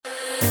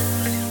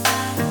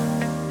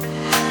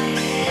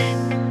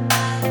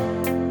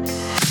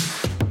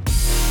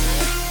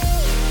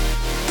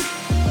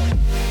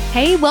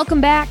Hey, welcome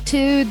back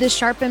to the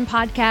Sharpen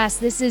Podcast.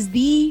 This is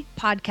the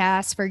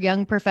podcast for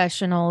young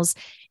professionals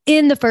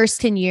in the first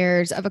 10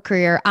 years of a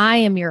career. I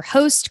am your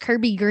host,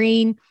 Kirby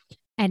Green.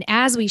 And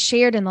as we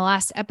shared in the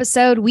last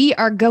episode, we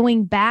are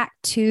going back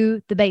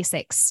to the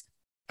basics.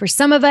 For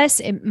some of us,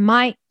 it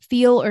might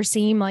feel or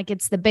seem like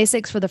it's the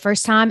basics for the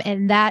first time,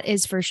 and that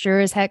is for sure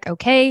as heck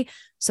okay.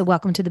 So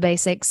welcome to the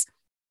basics.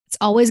 It's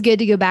always good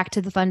to go back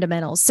to the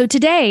fundamentals. So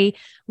today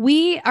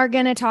we are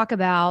going to talk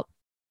about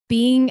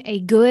being a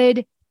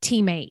good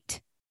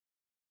teammate.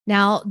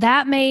 Now,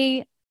 there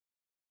might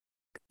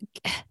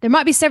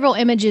be several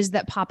images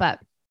that pop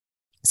up.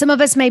 Some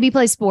of us maybe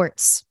play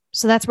sports.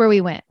 So that's where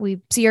we went. We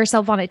see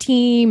ourselves on a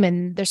team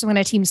and there's some kind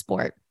of team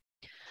sport.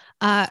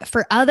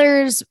 For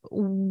others,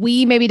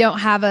 we maybe don't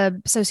have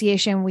an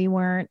association. We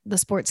weren't the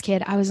sports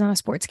kid. I was not a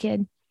sports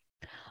kid.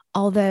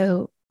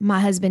 Although my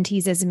husband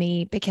teases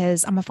me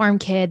because I'm a farm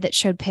kid that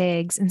showed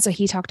pigs. And so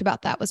he talked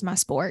about that was my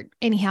sport.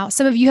 Anyhow,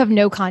 some of you have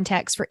no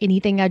context for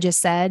anything I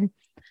just said.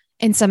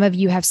 And some of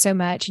you have so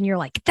much and you're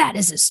like, that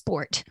is a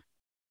sport.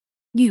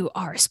 You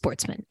are a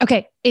sportsman.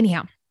 Okay.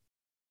 Anyhow,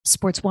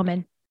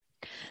 sportswoman.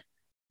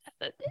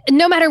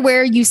 No matter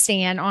where you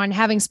stand on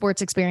having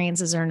sports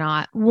experiences or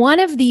not, one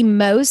of the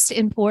most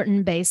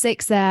important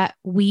basics that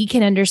we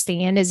can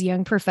understand as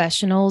young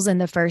professionals in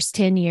the first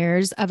 10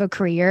 years of a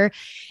career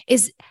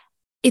is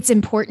it's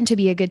important to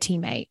be a good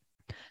teammate.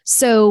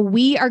 So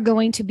we are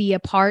going to be a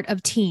part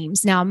of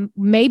teams. Now,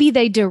 maybe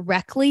they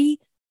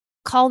directly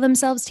call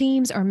themselves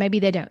teams, or maybe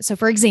they don't. So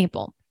for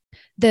example,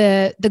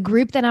 the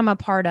group that I'm a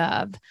part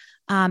of,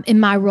 in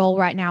my role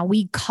right now,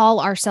 we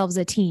call ourselves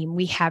a team.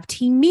 We have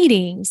team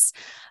meetings.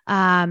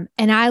 And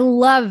I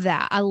love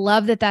that. I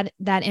love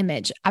that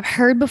image. I've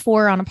heard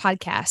before on a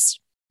podcast,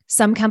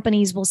 some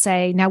companies will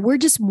say, now we're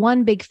just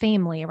one big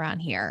family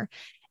around here.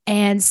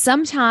 And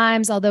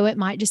sometimes, although it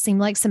might just seem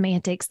like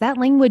semantics, that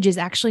language is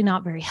actually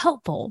not very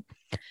helpful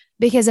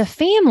because a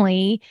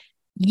family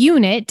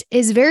unit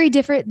is very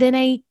different than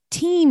a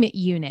team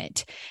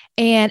unit.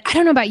 And I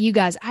don't know about you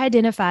guys, I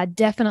identified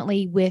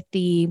definitely with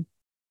the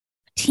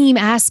team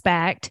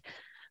aspect,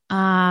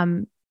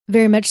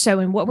 very much so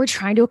in what we're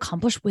trying to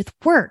accomplish with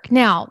work.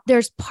 Now,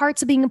 there's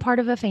parts of being a part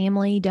of a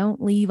family.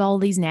 Don't leave all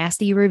these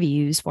nasty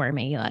reviews for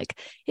me. Like,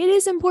 it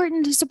is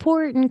important to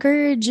support,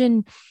 encourage,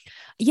 and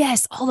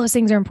yes, all those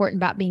things are important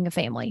about being a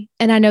family.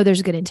 And I know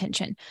there's good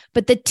intention,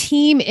 but the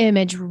team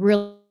image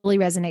really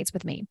resonates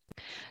with me.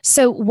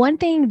 So one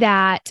thing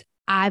that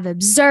I've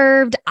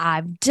observed,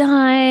 I've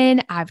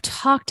done, I've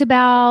talked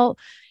about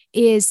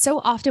is so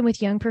often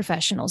with young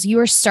professionals, you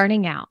are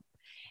starting out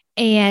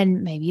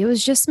and maybe it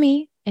was just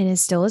me and it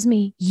still is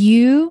me.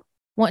 You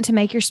want to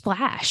make your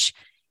splash.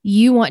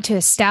 You want to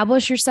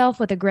establish yourself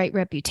with a great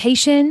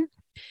reputation.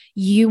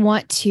 You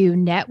want to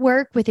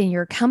network within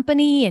your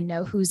company and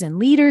know who's in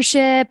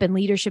leadership and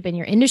leadership in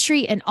your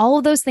industry. And all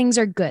of those things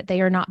are good.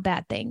 They are not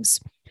bad things.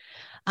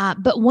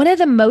 But one of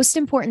the most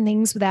important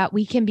things that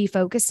we can be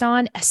focused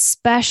on,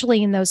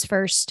 especially in those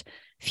first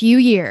few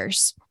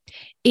years,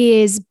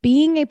 is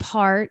being a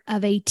part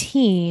of a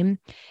team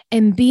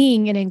and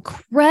being an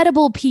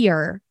incredible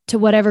peer to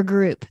whatever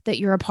group that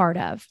you're a part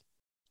of.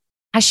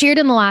 I shared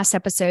in the last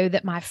episode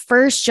that my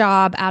first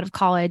job out of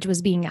college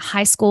was being a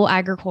high school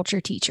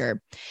agriculture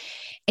teacher.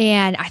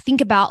 And I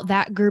think about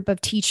that group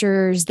of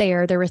teachers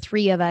there were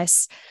 3 of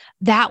us.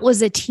 That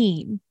was a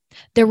team.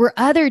 There were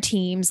other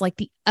teams like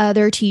the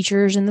other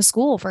teachers in the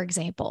school, for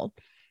example.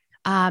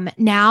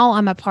 Now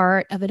I'm a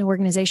part of an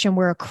organization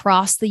where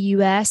across the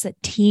U.S., a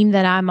team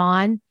that I'm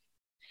on.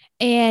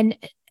 And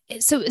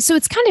so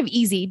it's kind of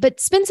easy,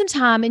 but spend some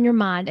time in your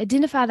mind,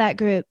 identify that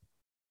group.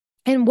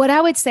 And what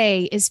I would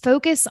say is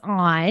focus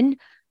on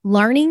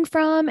learning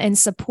from and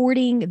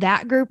supporting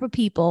that group of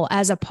people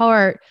as a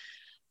part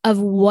of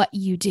what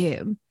you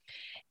do.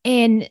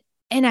 And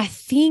I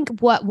think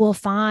what we'll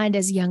find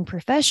as young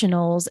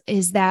professionals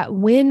is that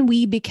when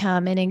we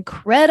become an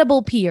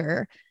incredible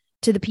peer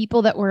to the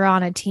people that we're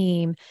on a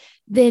team,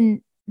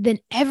 then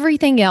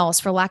everything else,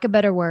 for lack of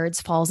better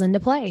words, falls into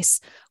place.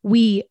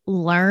 We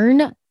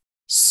learn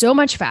so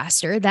much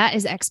faster. That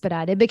is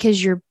expedited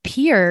because your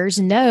peers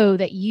know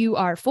that you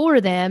are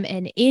for them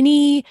and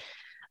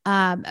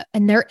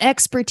and their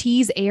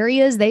expertise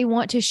areas, they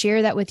want to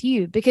share that with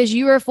you because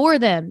you are for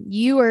them.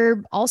 You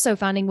are also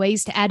finding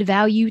ways to add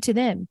value to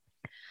them.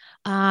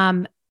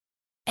 And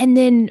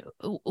then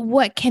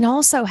what can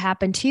also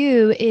happen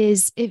too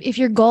is if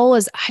your goal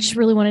is, I just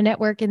really want to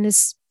network in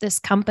this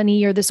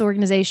company or this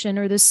organization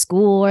or this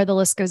school, or the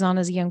list goes on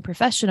as a young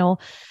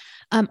professional,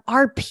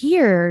 our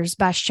peers,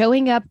 by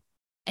showing up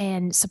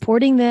and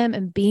supporting them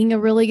and being a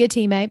really good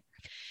teammate,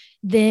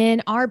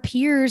 then our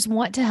peers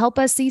want to help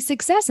us see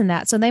success in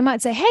that. So they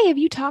might say, hey, have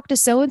you talked to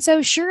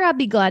so-and-so? Sure, I'd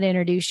be glad to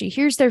introduce you.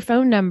 Here's their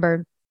phone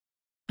number.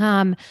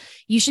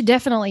 You should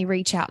definitely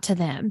reach out to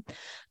them.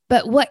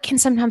 But what can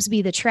sometimes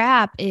be the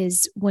trap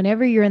is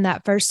whenever you're in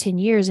that first 10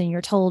 years and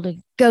you're told to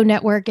go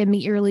network and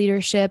meet your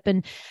leadership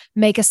and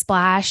make a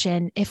splash.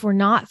 And if we're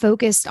not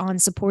focused on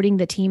supporting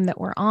the team that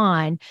we're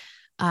on,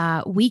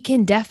 we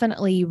can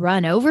definitely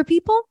run over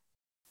people.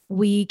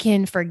 We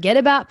can forget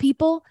about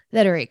people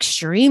that are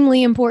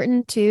extremely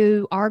important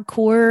to our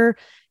core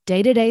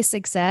day-to-day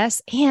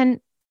success. And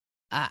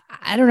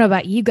I don't know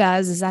about you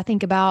guys, as I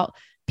think about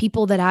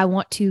people that I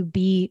want to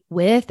be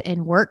with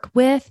and work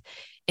with,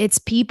 it's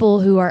people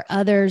who are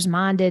others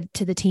minded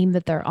to the team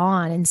that they're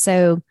on. And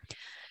so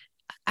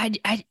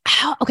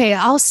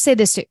I'll say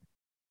this too.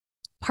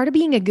 Part of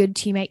being a good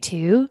teammate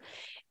too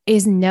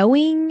is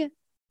knowing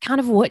kind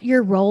of what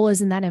your role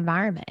is in that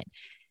environment.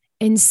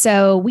 And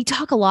so we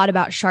talk a lot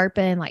about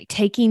Sharpen, like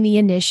taking the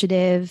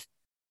initiative,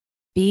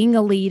 being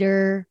a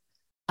leader.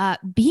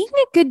 Being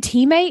a good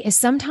teammate is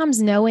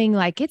sometimes knowing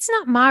like it's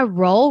not my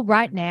role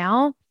right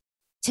now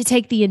to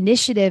take the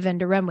initiative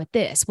and to run with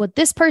this. What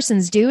this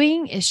person's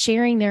doing is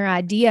sharing their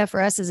idea for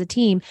us as a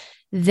team.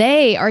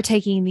 They are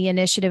taking the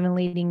initiative and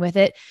leading with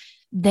it.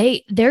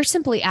 They're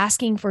simply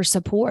asking for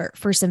support,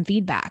 for some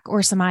feedback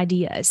or some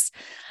ideas.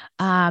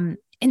 And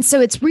so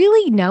it's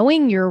really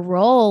knowing your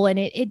role, and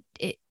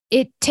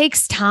it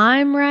takes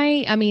time,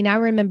 right? I mean, I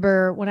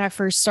remember when I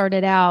first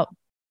started out,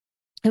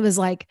 it was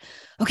like,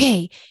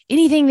 okay,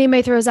 anything they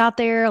may throw us out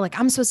there, like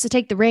I'm supposed to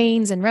take the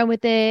reins and run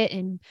with it.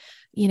 And,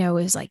 it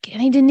was like, I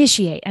need to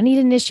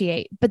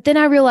initiate. But then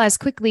I realized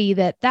quickly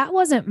that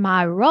wasn't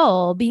my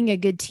role. Being a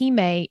good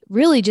teammate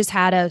really just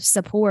had a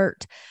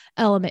support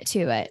element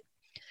to it.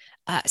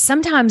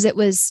 Sometimes it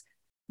was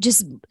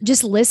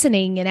just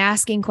listening and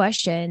asking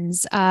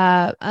questions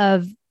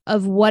of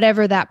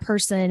whatever that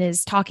person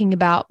is talking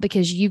about,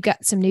 because you've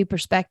got some new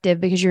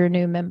perspective because you're a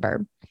new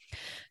member.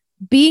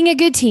 Being a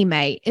good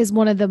teammate is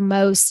one of the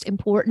most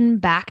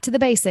important back to the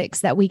basics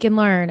that we can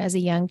learn as a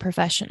young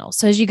professional.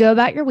 So as you go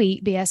about your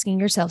week, be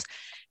asking yourselves,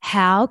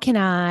 how can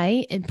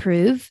I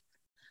improve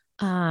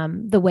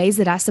the ways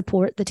that I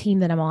support the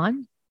team that I'm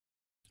on?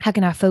 How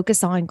can I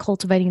focus on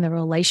cultivating the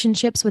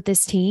relationships with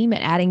this team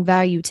and adding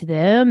value to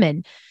them?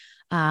 And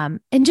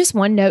just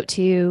one note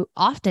too,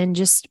 often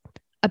just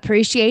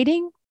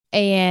appreciating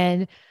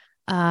and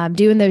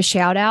doing those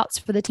shout outs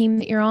for the team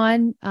that you're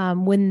on.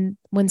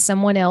 When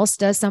someone else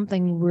does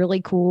something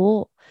really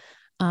cool,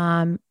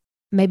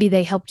 maybe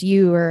they helped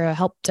you or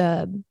helped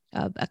a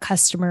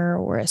customer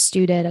or a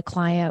student, a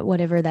client,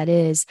 whatever that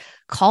is,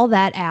 call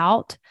that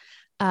out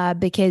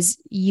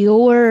because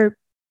your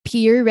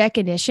peer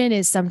recognition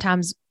is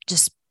sometimes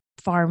just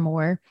far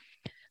more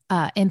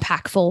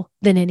impactful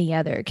than any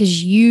other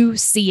because you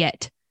see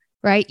it,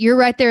 right? You're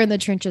right there in the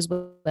trenches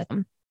with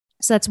them.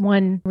 So that's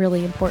one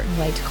really important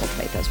way to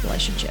cultivate those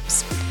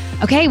relationships.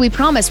 Okay, we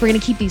promise we're going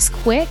to keep these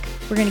quick.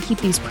 We're going to keep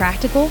these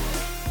practical.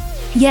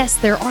 Yes,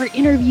 there are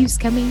interviews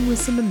coming with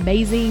some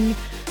amazing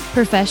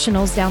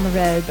professionals down the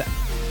road.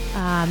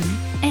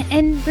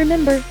 And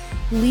remember,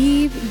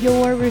 leave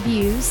your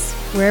reviews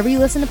wherever you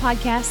listen to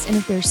podcasts. And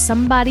if there's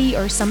somebody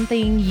or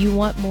something you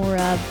want more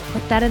of,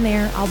 put that in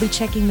there. I'll be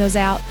checking those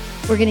out.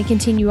 We're going to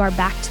continue our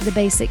Back to the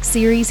Basics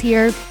series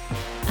here.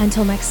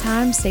 Until next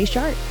time, stay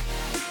sharp.